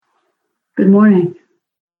Good morning.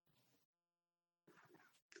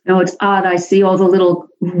 No, it's odd. I see all the little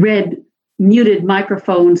red muted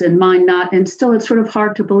microphones and mine not. And still, it's sort of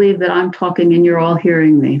hard to believe that I'm talking and you're all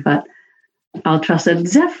hearing me, but I'll trust it.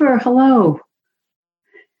 Zephyr, hello.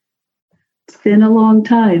 It's been a long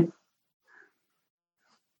time.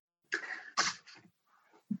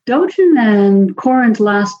 Dojin and Corin's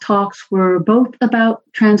last talks were both about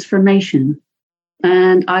transformation,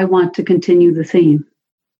 and I want to continue the theme.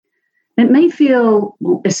 It may feel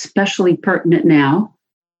especially pertinent now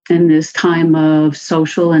in this time of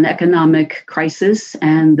social and economic crisis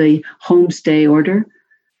and the homestay order,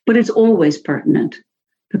 but it's always pertinent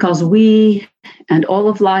because we and all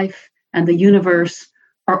of life and the universe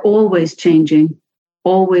are always changing,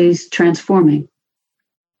 always transforming.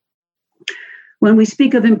 When we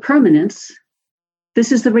speak of impermanence,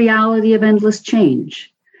 this is the reality of endless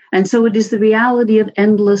change, and so it is the reality of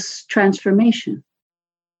endless transformation.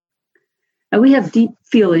 And we have deep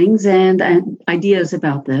feelings and ideas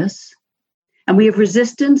about this, and we have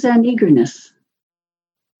resistance and eagerness.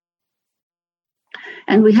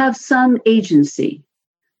 And we have some agency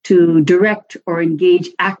to direct or engage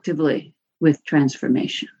actively with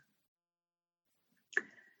transformation.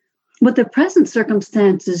 What the present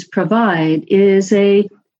circumstances provide is a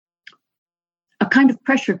kind of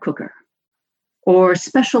pressure cooker or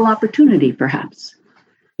special opportunity, perhaps.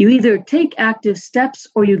 You either take active steps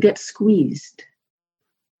or you get squeezed.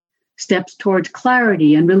 Steps towards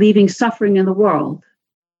clarity and relieving suffering in the world,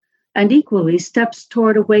 and equally steps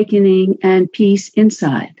toward awakening and peace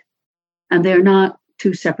inside. And they're not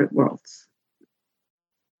two separate worlds.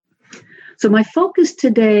 So my focus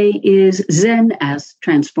today is Zen as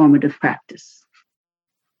transformative practice.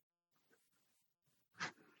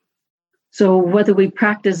 So whether we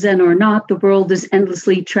practice Zen or not, the world is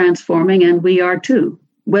endlessly transforming, and we are too,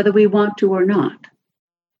 whether we want to or not.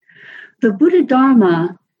 The Buddha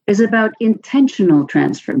Dharma is about intentional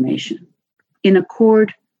transformation in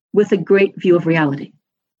accord with a great view of reality.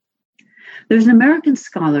 There's an American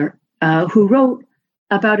scholar who wrote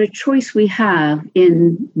about a choice we have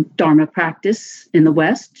in Dharma practice in the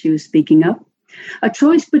West, she was speaking of, a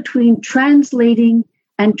choice between translating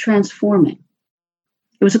and transforming.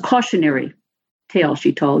 It was a cautionary tale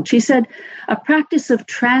she told. She said, a practice of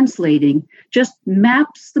translating just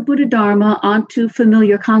maps the Buddha Dharma onto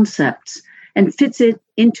familiar concepts and fits it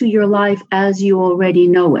into your life as you already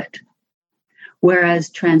know it,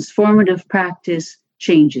 whereas transformative practice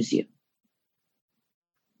changes you.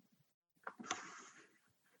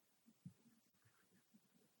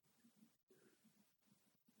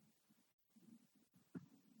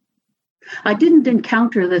 I didn't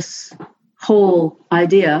encounter this whole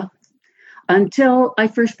idea until I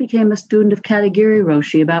first became a student of Katagiri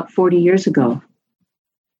Roshi about 40 years ago.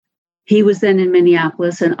 He was then in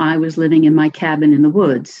Minneapolis, and I was living in my cabin in the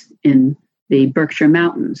woods in the Berkshire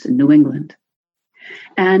Mountains in New England.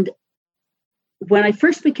 And when I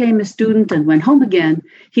first became a student and went home again,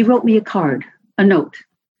 he wrote me a card, a note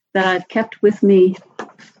that I've kept with me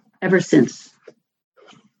ever since.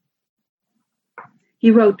 He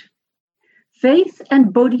wrote, "Faith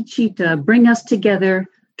and bodhicitta bring us together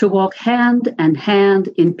to walk hand in hand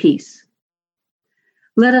in peace.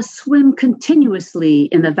 Let us swim continuously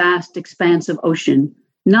in the vast expanse of ocean,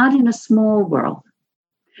 not in a small world.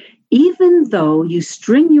 Even though you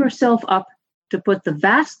string yourself up to put the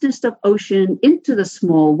vastness of ocean into the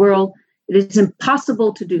small world, it is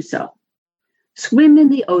impossible to do so. Swim in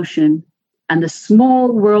the ocean, and the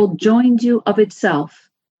small world joins you of itself,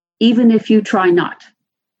 even if you try not.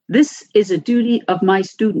 This is a duty of my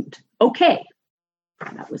student. Okay."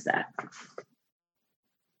 That was that.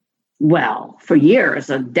 Well, for years,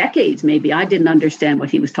 decades maybe, I didn't understand what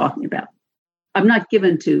he was talking about. I'm not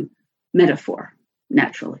given to metaphor,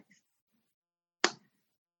 naturally.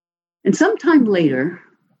 And sometime later,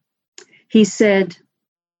 he said,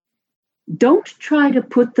 "Don't try to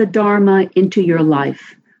put the Dharma into your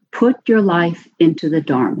life. Put your life into the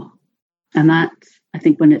Dharma." And that's, I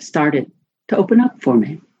think, when it started to open up for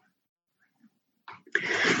me.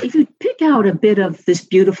 If you pick out a bit of this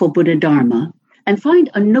beautiful Buddha Dharma and find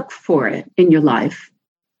a nook for it in your life,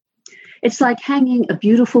 it's like hanging a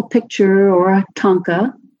beautiful picture or a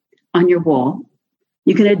tanka on your wall.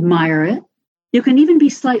 You can admire it. You can even be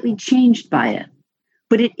slightly changed by it,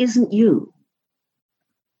 but it isn't you.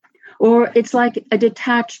 Or it's like a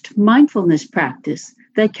detached mindfulness practice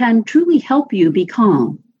that can truly help you be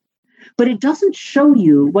calm, but it doesn't show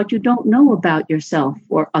you what you don't know about yourself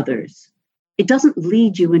or others. It doesn't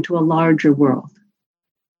lead you into a larger world.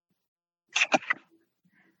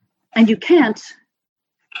 And you can't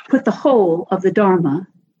put the whole of the Dharma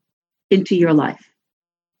into your life.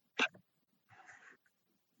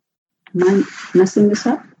 Am I messing this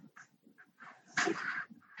up?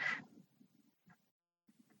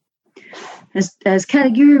 As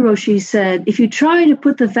Katagiri Roshi said, if you try to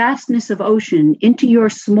put the vastness of ocean into your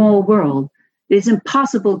small world, it is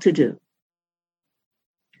impossible to do.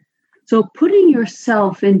 So putting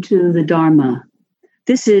yourself into the Dharma,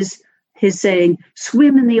 this is his saying,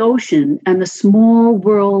 swim in the ocean and the small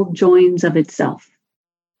world joins of itself.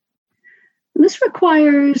 This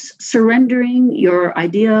requires surrendering your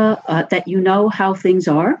idea that you know how things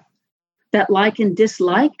are, that like and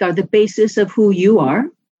dislike are the basis of who you are.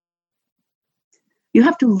 You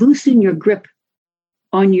have to loosen your grip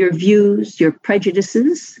on your views, your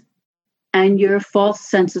prejudices, and your false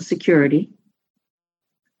sense of security.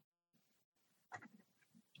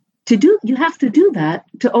 You have to do that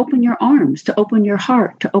to open your arms, to open your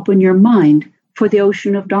heart, to open your mind for the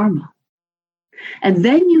ocean of Dharma. And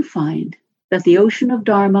then you find that the ocean of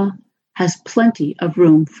Dharma has plenty of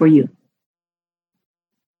room for you.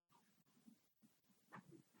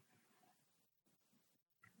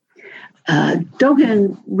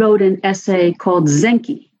 Dogen wrote an essay called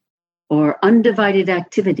Zenki, or Undivided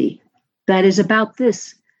Activity, that is about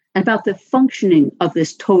this, about the functioning of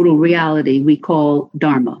this total reality we call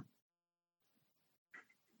Dharma.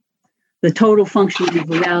 The total functioning of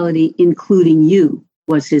reality, including you,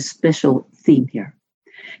 was his special theme here.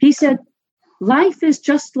 He said, life is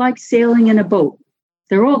just like sailing in a boat.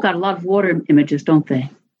 They're all got a lot of water images, don't they?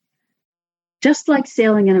 Just like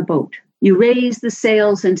sailing in a boat. You raise the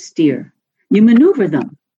sails and steer. You maneuver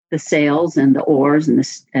them, the sails and the oars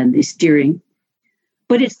and the steering.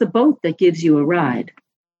 But it's the boat that gives you a ride.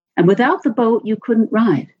 And without the boat, you couldn't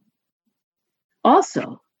ride.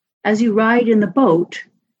 Also, as you ride in the boat,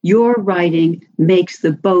 your riding makes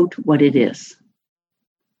the boat what it is.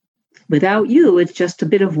 Without you, it's just a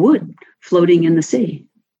bit of wood floating in the sea.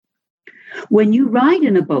 When you ride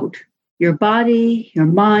in a boat, your body, your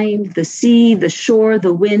mind, the sea, the shore,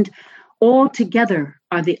 the wind, all together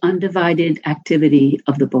are the undivided activity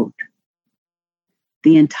of the boat.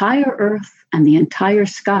 The entire earth and the entire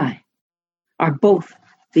sky are both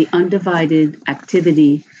the undivided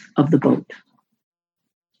activity of the boat.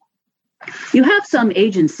 You have some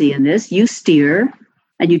agency in this. You steer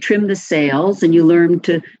and you trim the sails and you learn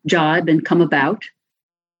to jibe and come about,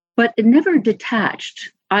 but it never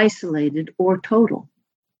detached, isolated, or total.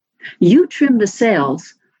 You trim the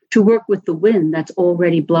sails to work with the wind that's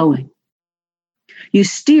already blowing. You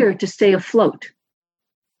steer to stay afloat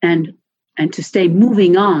and to stay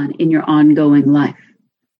moving on in your ongoing life.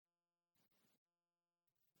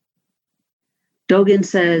 Dogen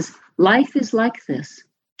says, life is like this,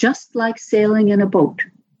 just like sailing in a boat.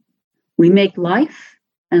 We make life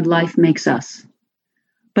and life makes us.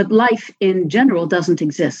 But life in general doesn't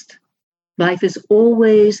exist. Life is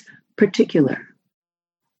always particular.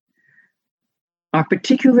 Our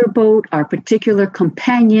particular boat, our particular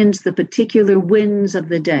companions, the particular winds of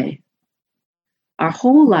the day. Our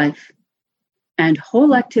whole life and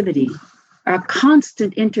whole activity are a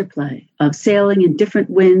constant interplay of sailing in different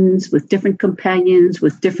winds, with different companions,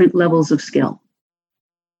 with different levels of skill.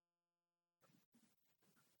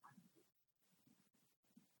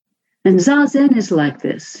 And Zazen is like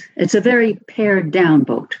this. It's a very pared down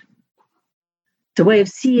boat. It's a way of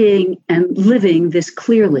seeing and living this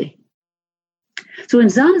clearly. So in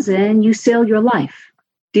Zazen, you sail your life,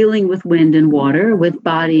 dealing with wind and water, with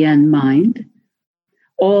body and mind,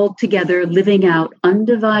 all together living out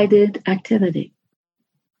undivided activity.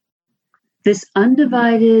 This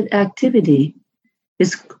undivided activity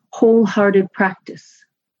is wholehearted practice,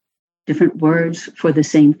 different words for the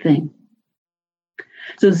same thing.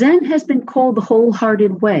 So Zen has been called the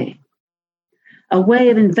wholehearted way, a way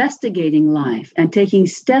of investigating life and taking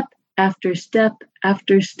step after step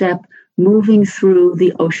after step, moving through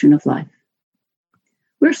the ocean of life.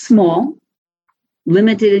 We're small,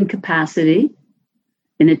 limited in capacity,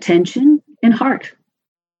 in attention, in heart.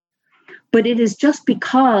 But it is just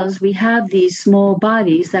because we have these small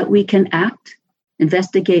bodies that we can act,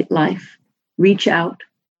 investigate life, reach out,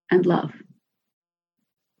 and love.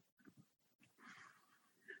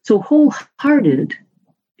 So wholehearted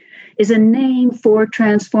is a name for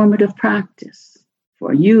transformative practice,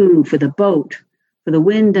 for you, for the boat, for the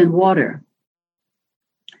wind and water.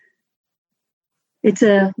 It's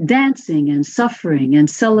a dancing and suffering and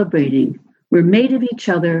celebrating. We're made of each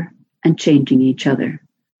other and changing each other.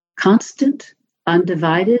 Constant,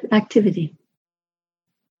 undivided activity.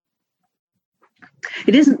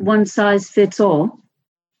 It isn't one size fits all.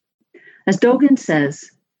 As Dogen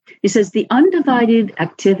says, he says, the undivided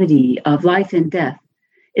activity of life and death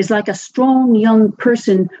is like a strong young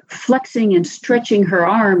person flexing and stretching her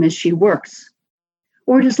arm as she works.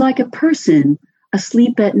 Or it is like a person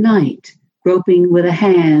asleep at night, groping with a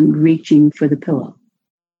hand reaching for the pillow.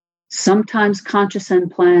 Sometimes conscious and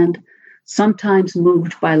planned, sometimes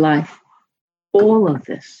moved by life. All of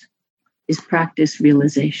this is practice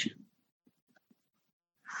realization.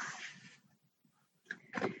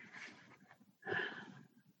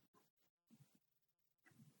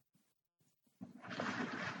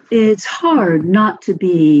 It's hard not to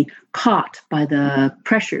be caught by the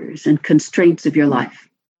pressures and constraints of your life.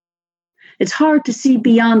 It's hard to see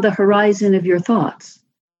beyond the horizon of your thoughts.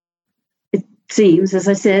 It seems, as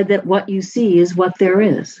I said, that what you see is what there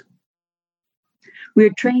is.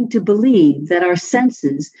 We're trained to believe that our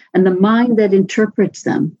senses and the mind that interprets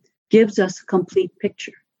them gives us a complete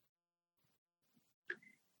picture.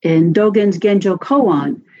 In Dogen's Genjo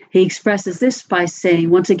Koan, he expresses this by saying,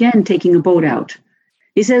 once again, taking a boat out.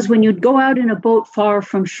 He says, when you go out in a boat far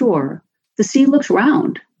from shore, the sea looks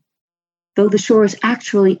round, though the shore is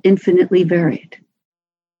actually infinitely varied.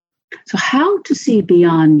 So how to see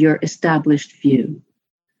beyond your established view?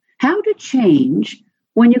 How to change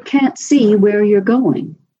when you can't see where you're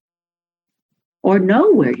going or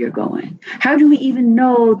know where you're going? How do we even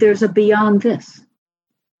know there's a beyond this?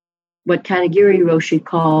 What Katagiri Roshi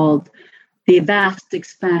called the vast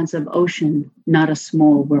expanse of ocean, not a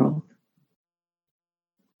small world.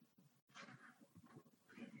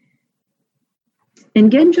 In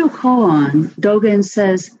Genjo Koan, Dogen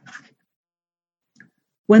says,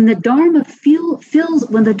 when the Dharma fills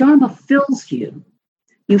you,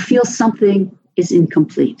 you feel something is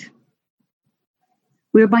incomplete.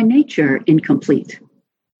 We're by nature incomplete.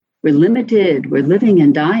 We're limited, we're living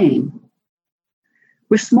and dying.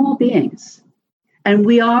 We're small beings. And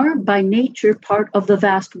we are by nature part of the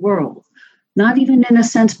vast world. Not even in a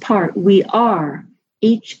sense part, we are,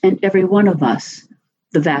 each and every one of us,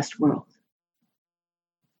 the vast world.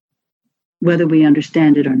 Whether we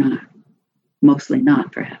understand it or not. Mostly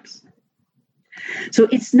not, perhaps. So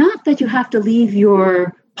it's not that you have to leave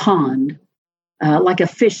your pond like a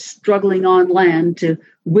fish struggling on land to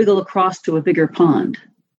wiggle across to a bigger pond.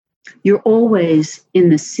 You're always in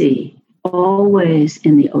the sea, always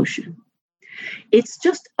in the ocean. It's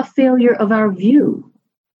just a failure of our view.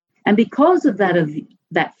 And because of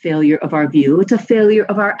that failure of our view, it's a failure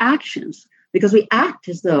of our actions, because we act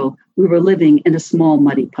as though we were living in a small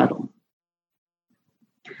muddy puddle.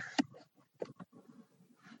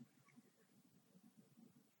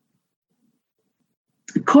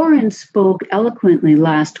 Corin spoke eloquently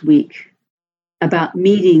last week about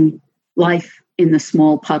meeting life in the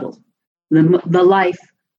small puddle, the life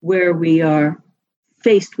where we are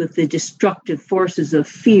faced with the destructive forces of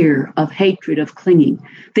fear, of hatred, of clinging.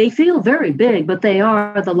 They feel very big, but they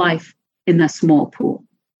are the life in that small pool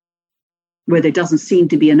where there doesn't seem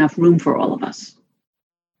to be enough room for all of us.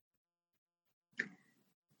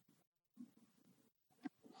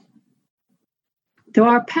 So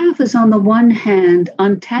our path is, on the one hand,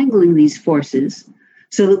 untangling these forces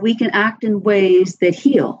so that we can act in ways that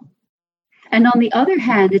heal. And on the other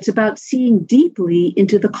hand, it's about seeing deeply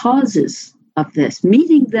into the causes of this,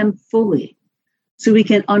 meeting them fully so we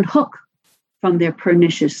can unhook from their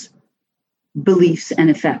pernicious beliefs and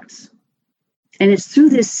effects. And it's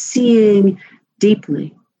through this seeing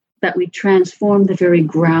deeply that we transform the very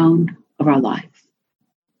ground of our life,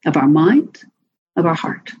 of our mind, of our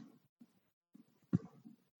heart.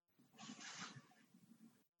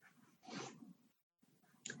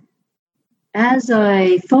 As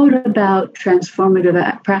I thought about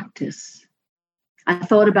transformative practice, I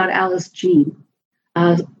thought about Alice Jean.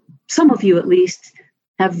 Some of you, at least,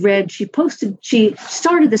 have read. She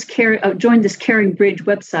started this joined this Caring Bridge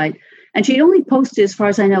website, and she only posted, as far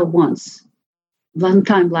as I know, once,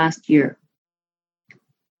 sometime last year.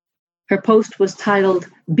 Her post was titled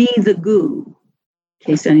 "Be the Goo," in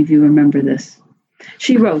case any of you remember this.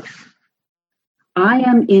 She wrote, "I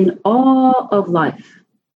am in awe of life.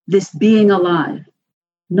 This being alive,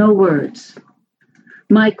 no words.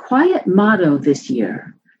 My quiet motto this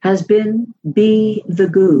year has been, be the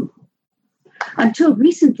goo. Until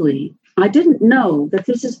recently, I didn't know that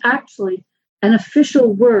this is actually an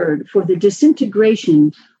official word for the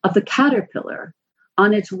disintegration of the caterpillar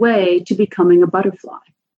on its way to becoming a butterfly.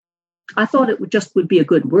 I thought it would be a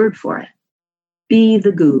good word for it. Be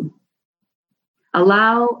the goo.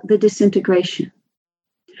 Allow the disintegration.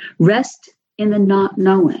 Rest in the not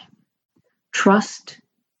knowing, trust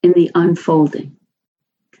in the unfolding.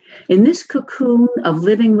 In this cocoon of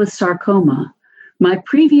living with sarcoma, my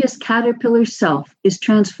previous caterpillar self is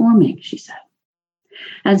transforming," she said.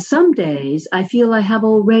 "And some days I feel I have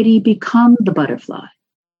already become the butterfly.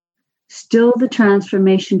 Still the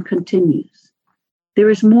transformation continues.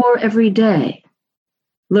 There is more every day,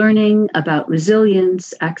 learning about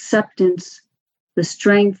resilience, acceptance, the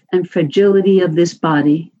strength and fragility of this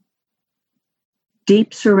body,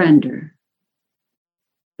 deep surrender,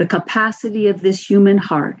 the capacity of this human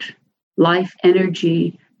heart, life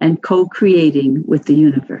energy, and co-creating with the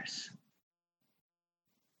universe.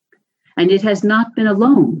 And it has not been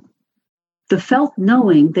alone. The felt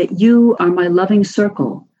knowing that you are my loving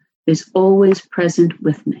circle is always present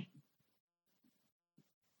with me.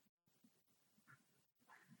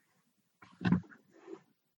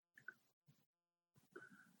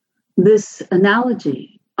 This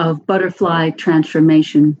analogy of butterfly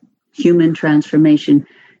transformation, human transformation,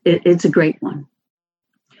 it's a great one.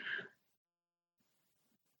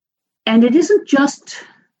 And it isn't just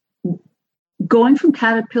going from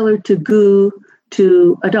caterpillar to goo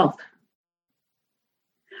to adult.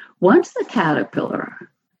 Once the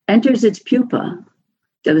caterpillar enters its pupa,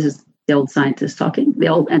 so this is the old scientist talking, the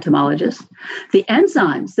old entomologist, the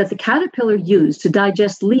enzymes that the caterpillar used to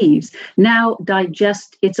digest leaves now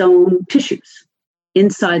digest its own tissues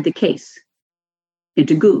inside the case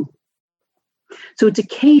into goo. So it's a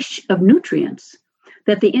cache of nutrients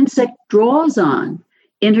that the insect draws on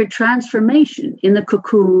in her transformation in the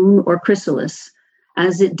cocoon or chrysalis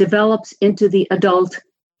as it develops into the adult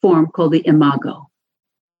form called the imago.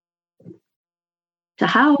 So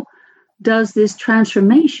how does this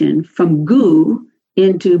transformation from goo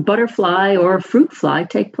into butterfly or fruit fly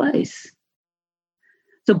take place?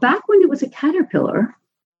 So back when it was a caterpillar,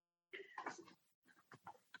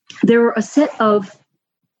 there were a set of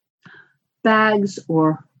bags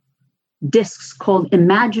or discs called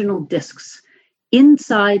imaginal discs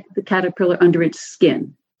inside the caterpillar under its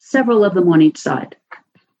skin, several of them on each side.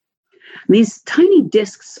 These tiny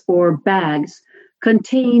discs or bags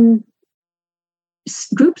contain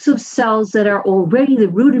groups of cells that are already the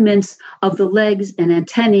rudiments of the legs and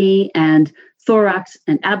antennae and thorax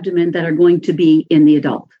and abdomen that are going to be in the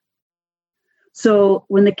adult. So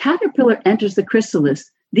when the caterpillar enters the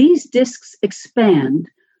chrysalis, these discs expand,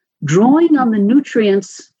 drawing on the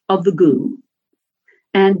nutrients of the goo,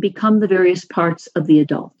 and become the various parts of the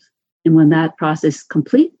adult. And when that process is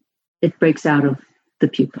complete, it breaks out of the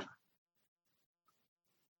pupa.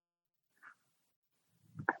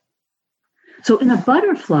 So in a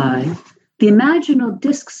butterfly, the imaginal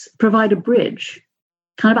discs provide a bridge,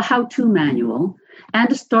 kind of a how-to manual,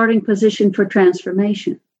 and a starting position for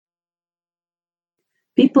transformation.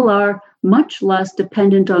 People are much less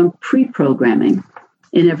dependent on pre-programming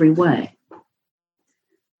in every way.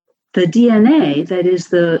 The DNA, that is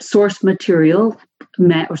the source material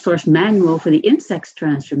or source manual for the insect's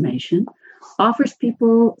transformation, offers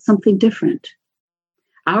people something different.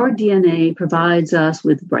 Our DNA provides us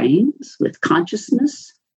with brains, with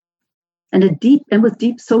consciousness, and with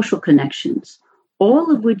deep social connections, all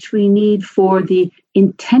of which we need for the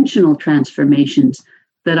intentional transformations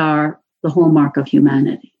that are the hallmark of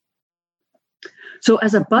humanity. So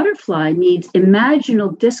as a butterfly needs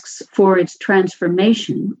imaginal discs for its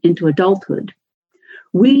transformation into adulthood,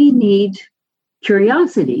 we need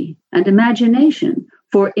curiosity and imagination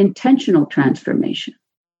for intentional transformation,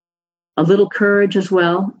 a little courage as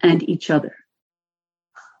well, and each other.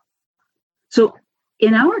 So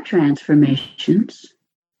in our transformations,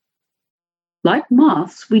 like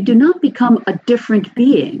moths, we do not become a different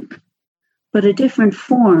being, but a different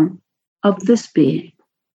form of this being.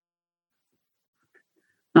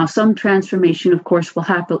 Now, some transformation, of course, will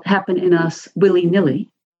happen in us willy-nilly.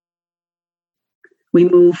 We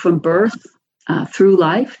move from birth through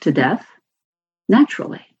life to death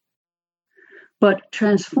naturally. But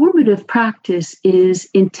transformative practice is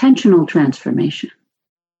intentional transformation.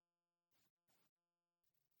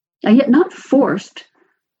 And yet not forced.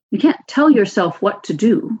 You can't tell yourself what to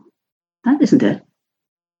do. That isn't it.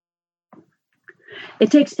 It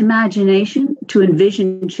takes imagination to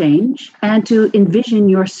envision change and to envision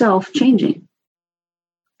yourself changing.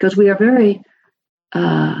 Because we are very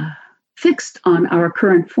fixed on our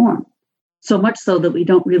current form. So much so that we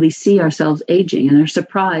don't really see ourselves aging and are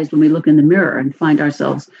surprised when we look in the mirror and find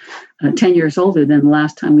ourselves 10 years older than the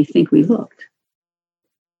last time we think we looked.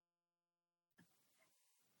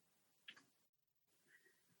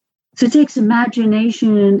 So it takes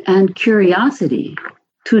imagination and curiosity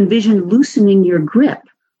to envision loosening your grip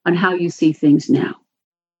on how you see things now,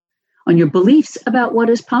 on your beliefs about what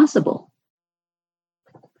is possible,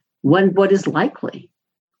 what is likely.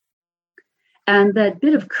 And that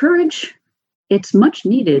bit of courage, it's much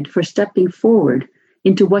needed for stepping forward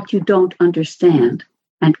into what you don't understand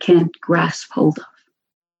and can't grasp hold of.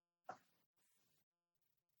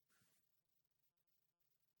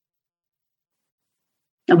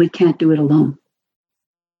 And we can't do it alone.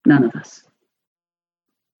 None of us.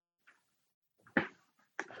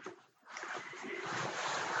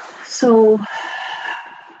 So,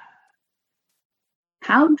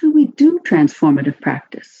 how do we do transformative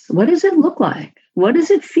practice? What does it look like? What does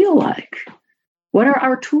it feel like? What are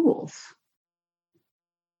our tools?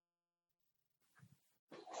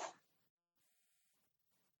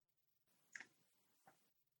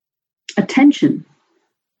 Attention.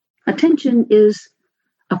 Attention is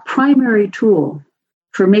a primary tool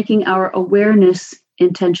for making our awareness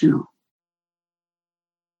intentional,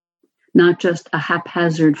 not just a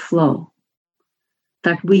haphazard flow.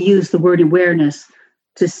 In fact, we use the word awareness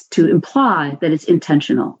to imply that it's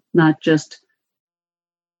intentional, not just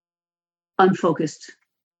unfocused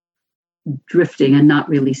drifting and not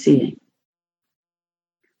really seeing.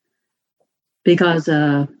 Because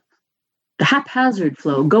the haphazard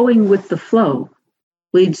flow, going with the flow,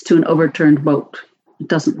 leads to an overturned boat. It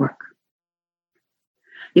doesn't work.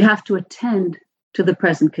 You have to attend to the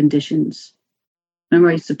present conditions. Remember,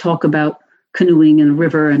 I used to talk about canoeing in a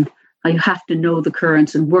river and how you have to know the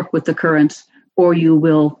currents and work with the currents, or you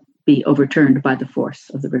will be overturned by the force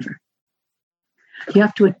of the river. You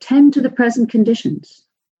have to attend to the present conditions,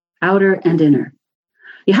 outer and inner.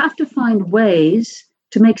 You have to find ways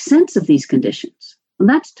to make sense of these conditions. And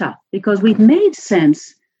that's tough because we've made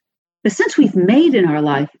sense. The sense we've made in our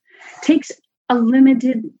life takes a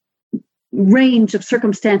limited range of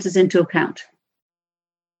circumstances into account.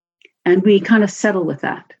 And we kind of settle with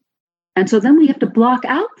that. And so then we have to block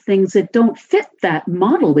out things that don't fit that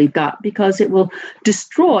model we've got because it will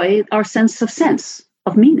destroy our sense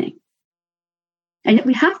of meaning. And yet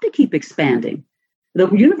we have to keep expanding. The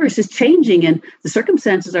universe is changing and the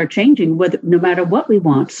circumstances are changing no matter what we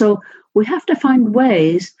want. So we have to find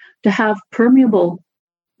ways to have permeable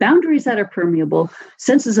boundaries that are permeable,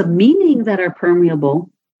 senses of meaning that are permeable,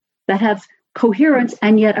 that have coherence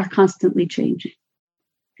and yet are constantly changing.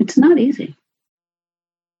 It's not easy.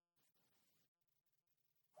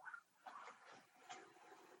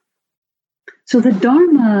 So the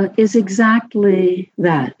Dharma is exactly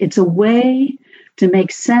that. It's a way to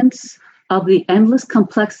make sense of the endless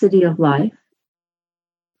complexity of life.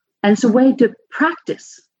 And it's a way to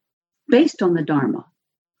practice based on the Dharma.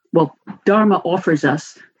 Well, Dharma offers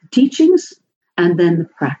us teachings and then the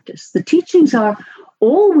practice. The teachings are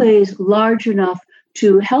always large enough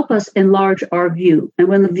to help us enlarge our view. And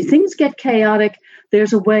when the things get chaotic,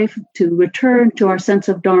 there's a way to return to our sense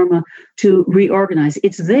of Dharma, to reorganize.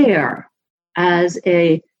 It's there as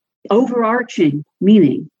a overarching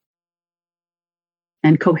meaning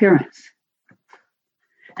and coherence.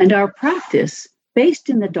 And our practice, based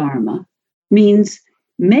in the Dharma, means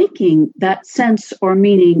making that sense or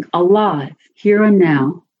meaning alive here and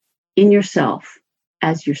now in yourself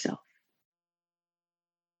as yourself.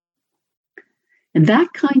 And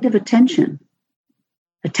that kind of attention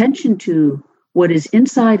to what is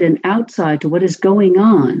inside and outside, to what is going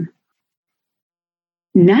on,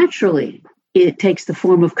 naturally, it takes the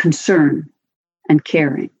form of concern and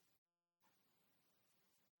caring.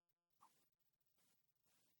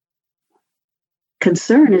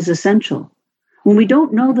 Concern is essential. When we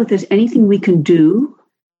don't know that there's anything we can do,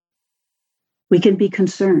 we can be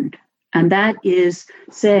concerned. And that is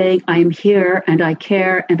saying, I am here and I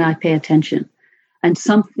care and I pay attention. And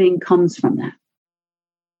something comes from that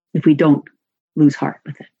if we don't lose heart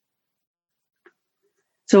with it.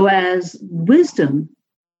 So as wisdom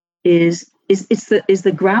is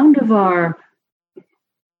the ground of our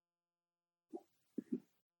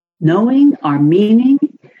knowing, our meaning,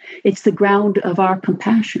 it's the ground of our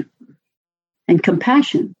compassion. And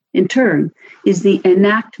compassion, in turn, is the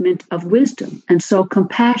enactment of wisdom. And so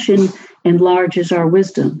compassion enlarges our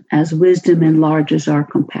wisdom as wisdom enlarges our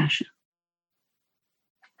compassion.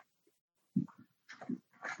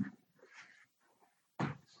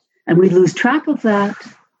 And we lose track of that,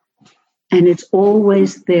 and it's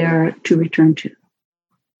always there to return to.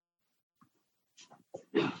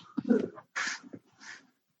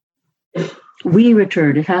 We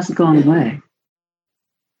return, it hasn't gone away.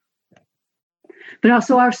 But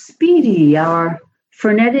also our speedy, our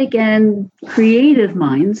frenetic and creative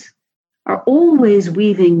minds are always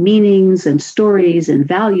weaving meanings and stories and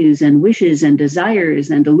values and wishes and desires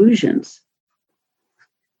and illusions.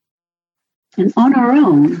 And on our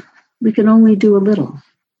own, we can only do a little.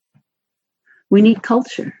 We need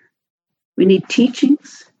culture. We need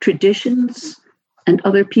teachings, traditions, and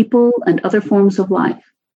other people and other forms of life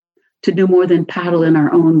to do more than paddle in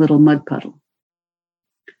our own little mud puddle.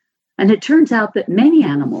 And it turns out that many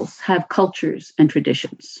animals have cultures and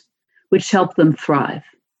traditions which help them thrive.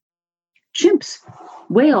 Chimps,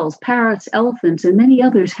 whales, parrots, elephants, and many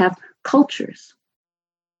others have cultures.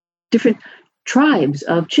 Different tribes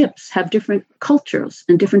of chimps have different cultures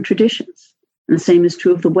and different traditions. And the same is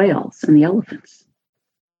true of the whales and the elephants.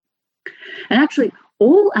 And actually,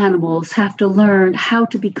 all animals have to learn how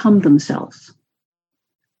to become themselves.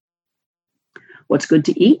 What's good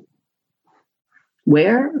to eat,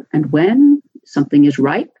 where and when something is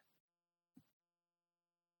ripe.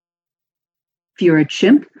 If you're a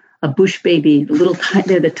chimp, a bush baby,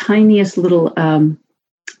 they're the tiniest little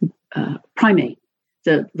primate,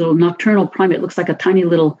 the little nocturnal primate. Looks like a tiny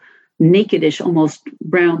little nakedish, almost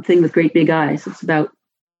brown thing with great big eyes. It's about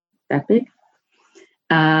that big.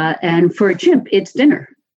 And for a chimp, it's dinner.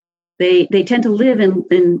 They tend to live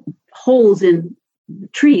in holes in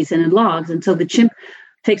trees and in logs. And so the chimp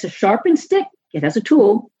takes a sharpened stick, it has a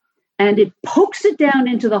tool, and it pokes it down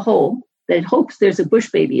into the hole that it hopes there's a bush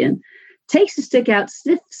baby in, takes the stick out,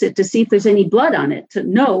 sniffs it to see if there's any blood on it to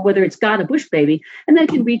know whether it's got a bush baby, and then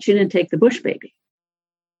can reach in and take the bush baby.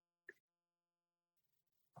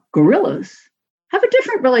 Gorillas have a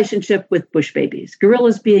different relationship with bush babies.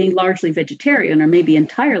 Gorillas, being largely vegetarian or maybe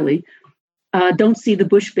entirely, don't see the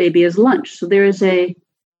bush baby as lunch. So there is a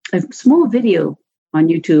small video on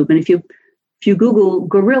YouTube, and if you Google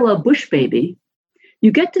gorilla bush baby,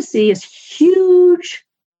 you get to see this huge,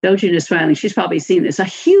 Dojin is smiling, she's probably seen this, a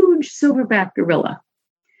huge silverback gorilla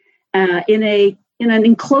in an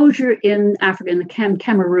enclosure in Africa, in the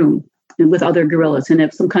Cameroon, with other gorillas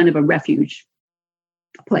in some kind of a refuge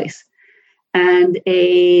place. And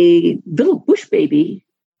a little bush baby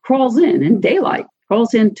crawls in daylight,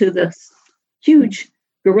 crawls into this huge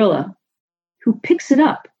gorilla, who picks it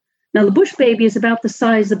up. Now, the bush baby is about the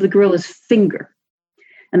size of the gorilla's finger.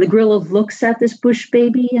 And the gorilla looks at this bush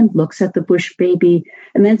baby and looks at the bush baby,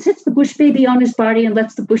 and then sits the bush baby on his body and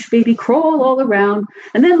lets the bush baby crawl all around,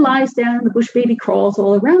 and then lies down, and the bush baby crawls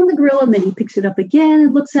all around the gorilla, and then he picks it up again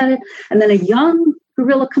and looks at it. And then a young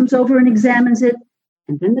gorilla comes over and examines it.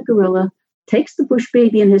 And then the gorilla takes the bush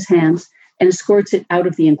baby in his hands and escorts it out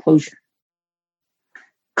of the enclosure.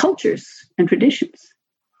 Cultures and traditions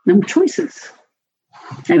and choices.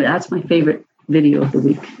 Anyway, that's my favorite video of the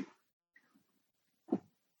week.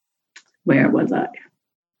 Where was I?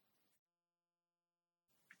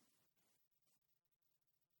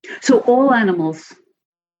 So all animals,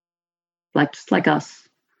 just like us,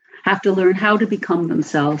 have to learn how to become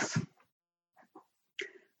themselves,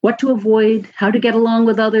 what to avoid, how to get along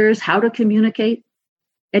with others, how to communicate.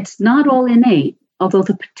 It's not all innate, although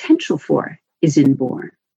the potential for it is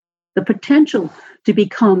inborn. The potential to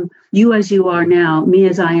become you as you are now, me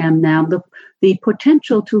as I am now, the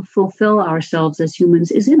potential to fulfill ourselves as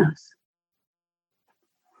humans is in us.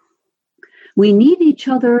 We need each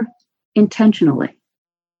other intentionally.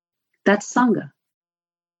 That's Sangha.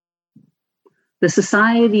 The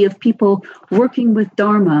society of people working with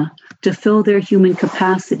Dharma to fill their human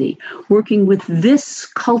capacity, working with this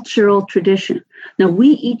cultural tradition. Now, we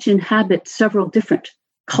each inhabit several different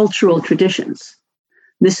cultural traditions.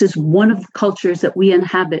 This is one of the cultures that we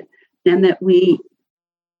inhabit and that we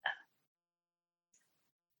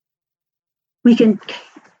can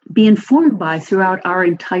be informed by throughout our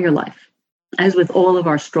entire life, as with all of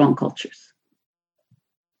our strong cultures.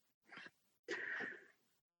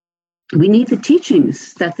 We need the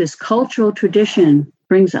teachings that this cultural tradition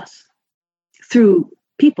brings us through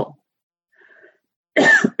people.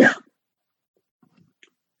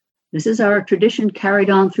 This is our tradition carried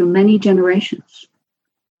on through many generations.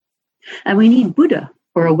 And we need Buddha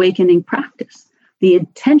or awakening practice, the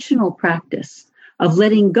intentional practice of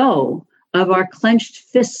letting go of our clenched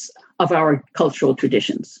fists of our cultural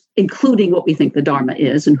traditions, including what we think the Dharma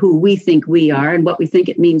is and who we think we are and what we think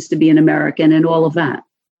it means to be an American and all of that,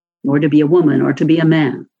 or to be a woman or to be a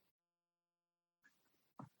man.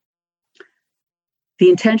 The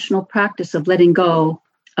intentional practice of letting go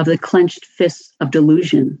of the clenched fists of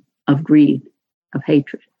delusion, of greed, of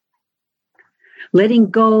hatred. Letting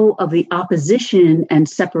go of the opposition and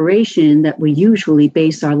separation that we usually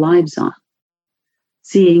base our lives on.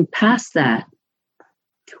 Seeing past that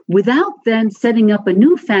without then setting up a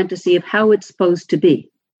new fantasy of how it's supposed to be.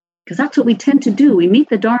 Because that's what we tend to do. We meet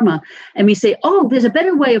the Dharma and we say, oh, there's a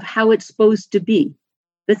better way of how it's supposed to be.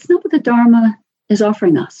 That's not what the Dharma is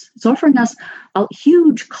offering us. It's offering us a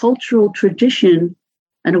huge cultural tradition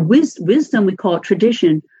and a wisdom, we call it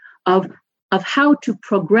tradition, of how to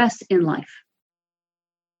progress in life.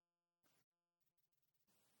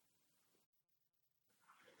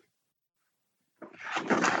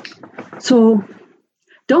 So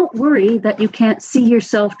don't worry that you can't see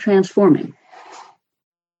yourself transforming.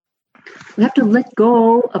 We have to let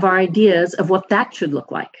go of our ideas of what that should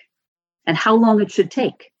look like and how long it should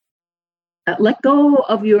take. Let go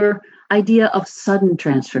of your idea of sudden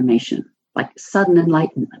transformation, like sudden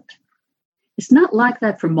enlightenment. It's not like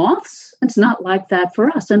that for moths. It's not like that for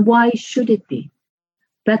us. And why should it be?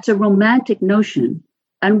 That's a romantic notion.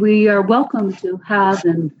 And we are welcome to have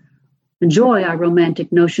and enjoy our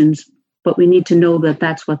romantic notions, but we need to know that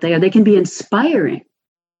that's what they are. They can be inspiring.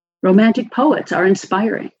 Romantic poets are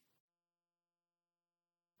inspiring.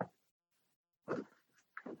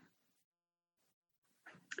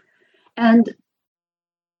 And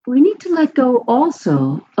we need to let go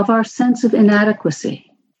also of our sense of inadequacy.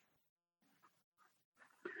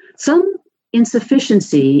 Some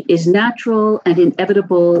insufficiency is natural and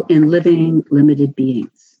inevitable in living, limited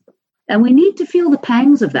beings. And we need to feel the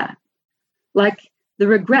pangs of that, like the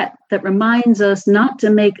regret that reminds us not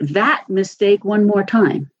to make that mistake one more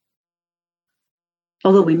time,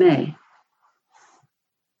 although we may.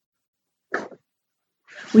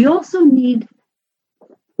 We also need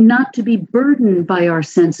not to be burdened by our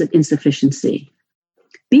sense of insufficiency.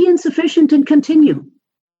 Be insufficient and continue.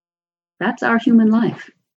 That's our human life.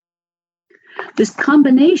 This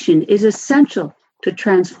combination is essential to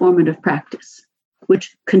transformative practice,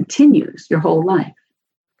 which continues your whole life.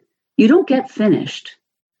 You don't get finished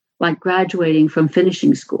like graduating from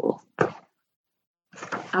finishing school.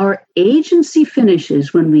 Our agency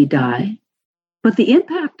finishes when we die, but the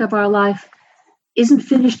impact of our life isn't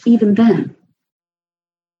finished even then.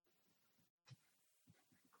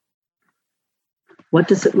 What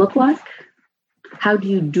does it look like? How do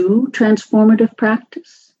you do transformative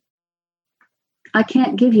practice? I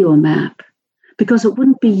can't give you a map because it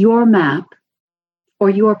wouldn't be your map or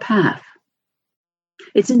your path.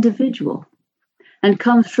 It's individual and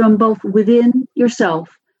comes from both within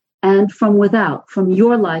yourself and from without, from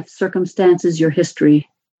your life circumstances, your history,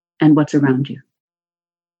 and what's around you.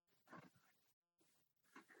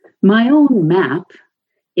 My own map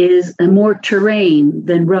is a more terrain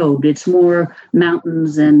than road. It's more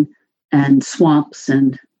mountains and swamps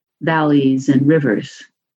and valleys and rivers.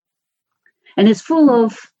 And it's full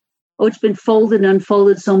of, it's been folded and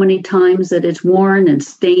unfolded so many times that it's worn and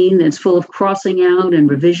stained. And it's full of crossing out and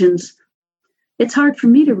revisions. It's hard for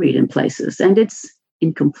me to read in places, and it's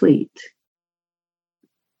incomplete.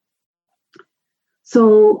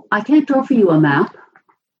 So I can't offer you a map.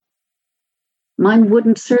 Mine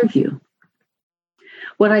wouldn't serve you.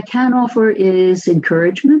 What I can offer is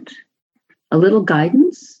encouragement, a little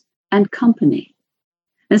guidance, and company.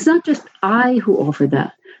 And it's not just I who offer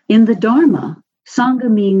that. In the Dharma,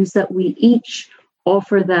 Sangha means that we each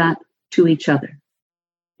offer that to each other.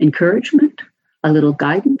 Encouragement, a little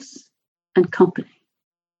guidance, and company.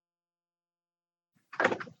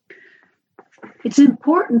 It's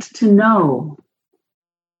important to know,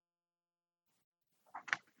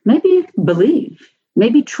 maybe believe,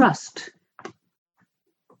 maybe trust,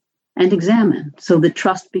 and examine so that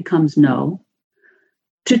trust becomes know.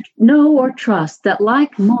 To know or trust that,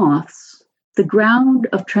 like moths, the ground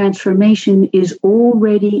of transformation is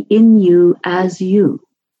already in you as you.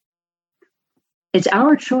 It's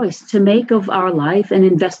our choice to make of our life an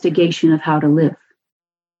investigation of how to live.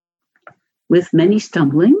 With many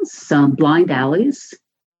stumblings, some blind alleys,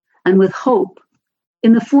 and with hope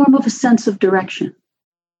in the form of a sense of direction.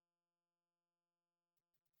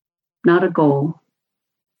 Not a goal.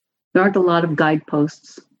 There aren't a lot of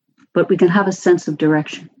guideposts, but we can have a sense of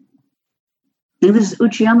direction. And this is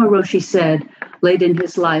Uchiyama Roshi said late in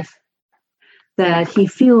his life that he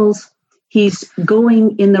feels he's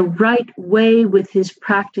going in the right way with his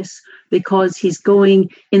practice because he's going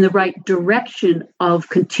in the right direction of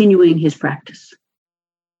continuing his practice.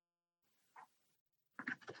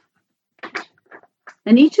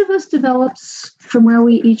 And each of us develops from where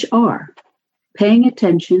we each are, paying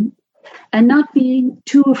attention and not being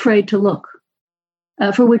too afraid to look,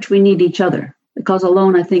 for which we need each other, because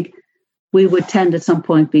alone I think we would tend at some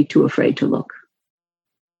point be too afraid to look.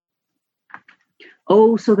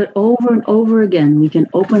 Oh, so that over and over again we can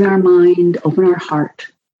open our mind, open our heart,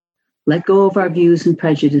 let go of our views and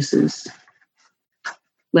prejudices,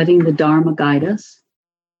 letting the Dharma guide us,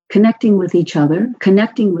 connecting with each other,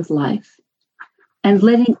 connecting with life, and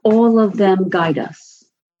letting all of them guide us.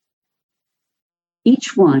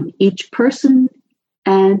 Each one, each person,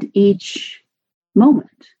 and each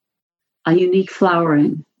moment, a unique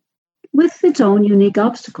flowering with its own unique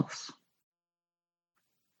obstacles.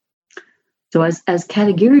 So as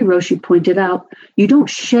Katagiri Roshi pointed out, you don't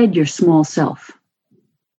shed your small self.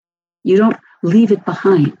 You don't leave it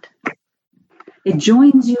behind. It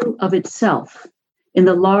joins you of itself in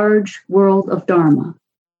the large world of Dharma,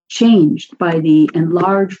 changed by the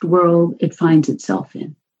enlarged world it finds itself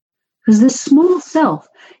in. Because this small self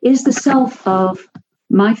is the self of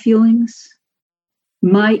my feelings,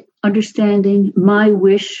 my understanding, my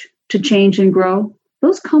wish to change and grow.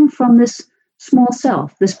 Those come from this small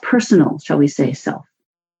self, this personal, shall we say, self.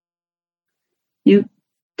 You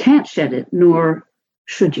can't shed it, nor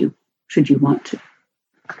should you want to.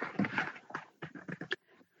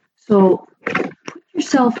 So put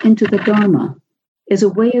yourself into the Dharma is a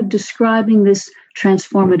way of describing this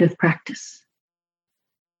transformative practice.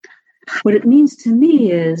 What it means to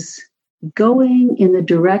me is going in the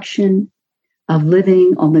direction of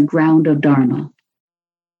living on the ground of Dharma,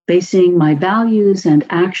 basing my values and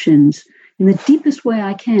actions in the deepest way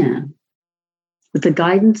I can, with the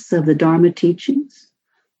guidance of the Dharma teachings,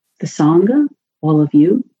 the Sangha, all of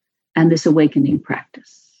you, and this awakening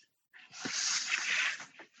practice.